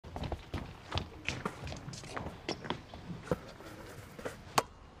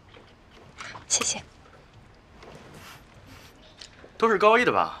谢谢。都是高一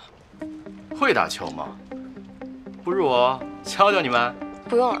的吧？会打球吗？不如我教教你们。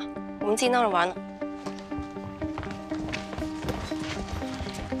不用了，我们自己闹着玩呢。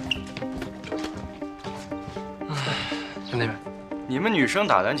兄弟们，你们女生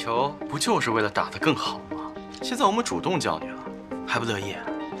打篮球不就是为了打得更好吗？现在我们主动教你了，还不乐意？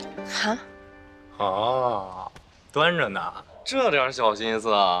哈？哦，端着呢，这点小心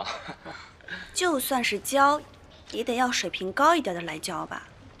思啊！就算是教，也得要水平高一点的来教吧。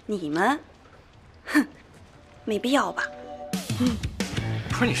你们，哼，没必要吧？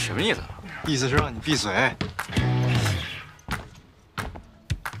不是你什么意思？意思是让你闭嘴。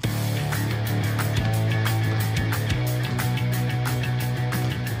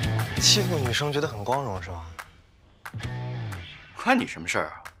欺负女生觉得很光荣是吧？关你什么事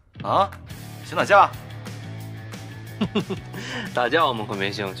儿啊？啊？想打架？打架我们会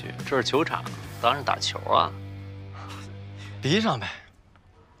没兴趣，这是球场，当然是打球啊。比上呗。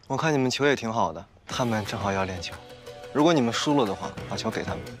我看你们球也挺好的，他们正好要练球。如果你们输了的话，把球给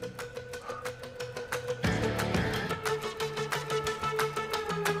他们。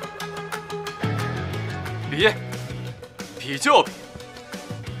比就比。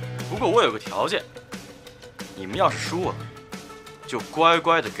不过我有个条件，你们要是输了，就乖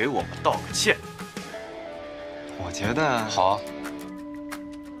乖的给我们道个歉。我觉得好啊。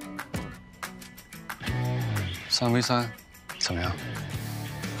3v3，怎么样？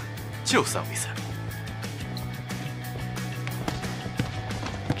就3v3。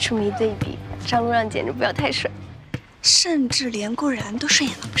这么一对比，张路让简直不要太帅，甚至连顾然都顺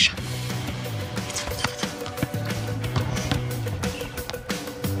眼了不少。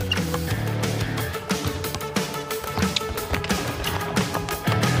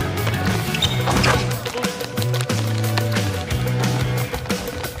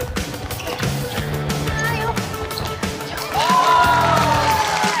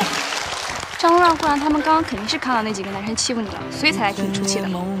张路让、顾然他们刚刚肯定是看到那几个男生欺负你了，所以才来替你出气的。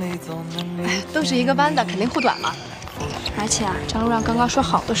都是一个班的，肯定护短了。而且啊，张路让刚刚说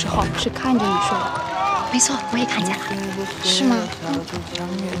好的时候是看着你说的。没错，我也看见了。是吗？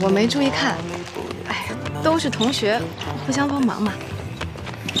我没注意看。哎，都是同学，互相帮忙嘛。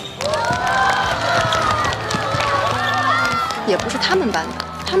也不是他们班的，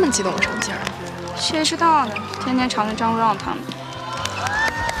他们激动个什么劲儿啊？谁知道呢？天天缠着张路让他们。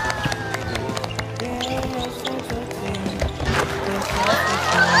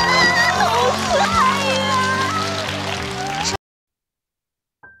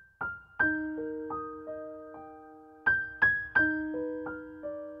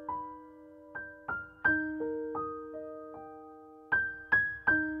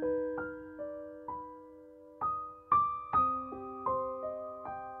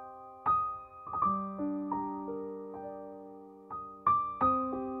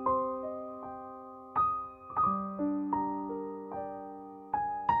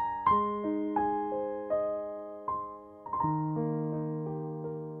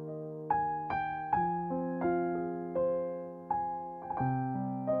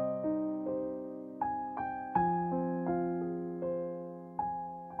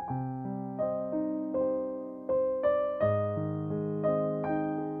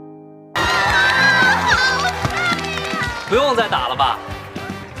不用再打了吧？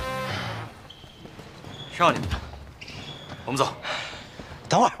让你们的，我们走。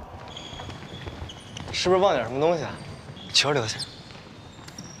等会儿，是不是忘点什么东西啊？球留下。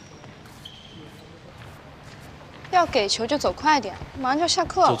要给球就走快点，马上就要下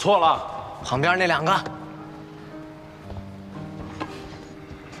课了。走错了，旁边那2个。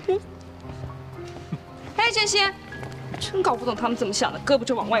哎，真心，真搞不懂他们怎么想的，胳膊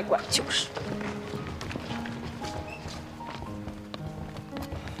就往外拐。就是。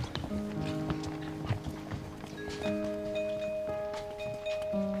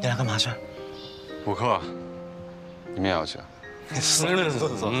你俩干嘛去？补课，你们也要去？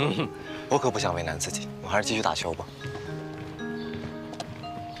走。我可不想为难自己，我还是继续打球吧。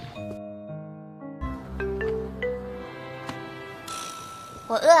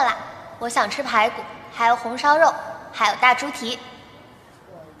我饿了，我想吃排骨，还有红烧肉，还有大猪蹄。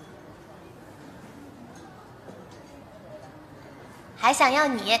还想要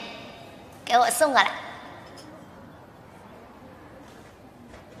你给我送过来。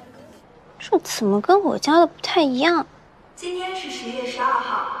这怎么跟我家的不太一样？今天是10月12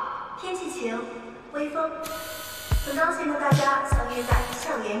号，天气晴，微风，很高兴和大家相约在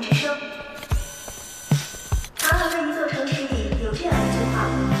校园之声。长长的一座城市里有这样一句话：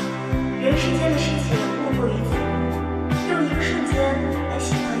人世间的事情莫过于此，用一个瞬间来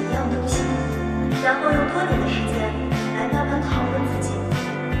喜欢一样东西，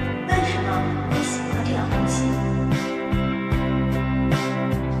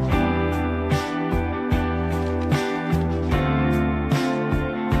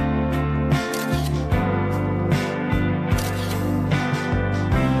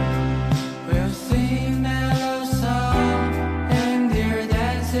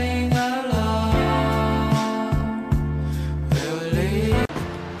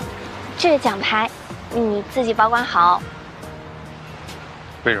这个奖牌你自己保管好，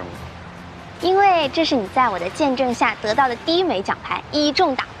为什么？因为这是你在我的见证下得到的第一枚奖牌，意义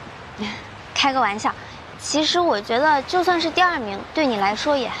重大。开个玩笑，其实我觉得就算是第2名，对你来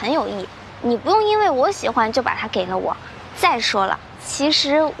说也很有意义。你不用因为我喜欢就把它给了我。再说了，其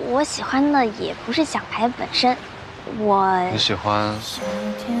实我喜欢的也不是奖牌本身，你喜欢？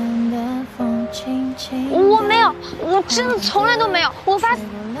我没有，我真的从来都没有。我发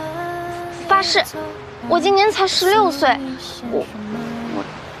誓，我今年才16岁，我。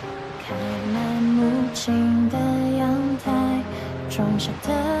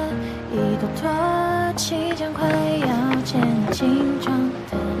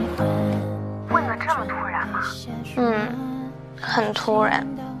问得这么突然吗？很突然。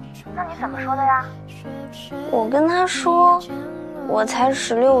那你怎么说的呀？我跟他说，我才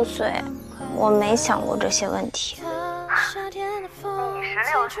16岁，我没想过这些问题。你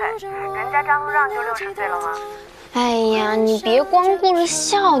16岁，人家张路让就60岁了吗？哎呀，你别光顾着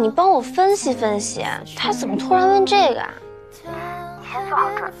笑，你帮我分析分析，他怎么突然问这个啊？你先做好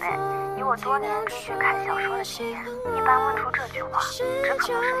准备，以我多年追剧看小说的经验，一般问出这句话，只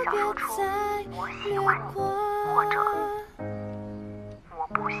可能是想说出我喜欢你，或者我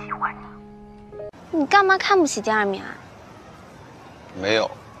不喜欢你。你干嘛看不起第2名啊？没有，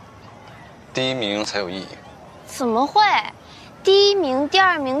第1名才有意义。怎么会？第1名、第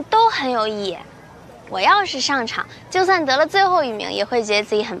2名都很有意义。我要是上场，就算得了最后1名，也会觉得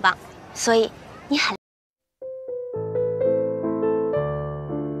自己很棒。所以你很。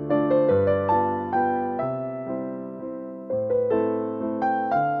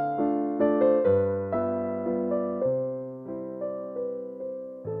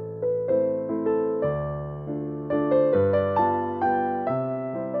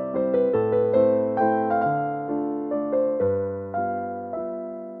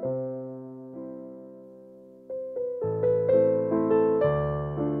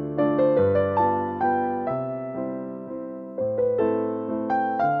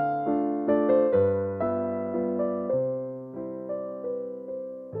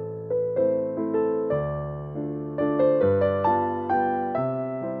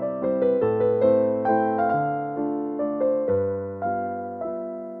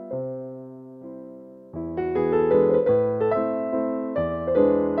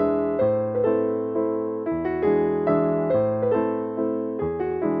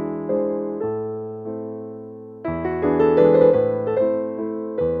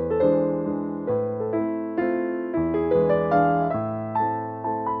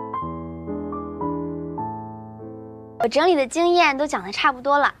我整理的经验都讲得差不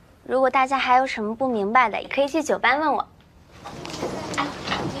多了，如果大家还有什么不明白的，也可以去9班问我。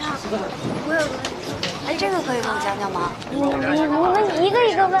你好，我有个问题，哎，这个可以给我讲讲吗？你们一个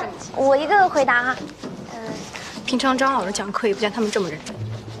一个问，我一个个回答哈。平常张老师讲课也不见他们这么认真。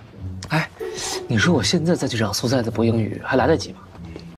哎，你说我现在再去找苏在的补英语还来得及吗？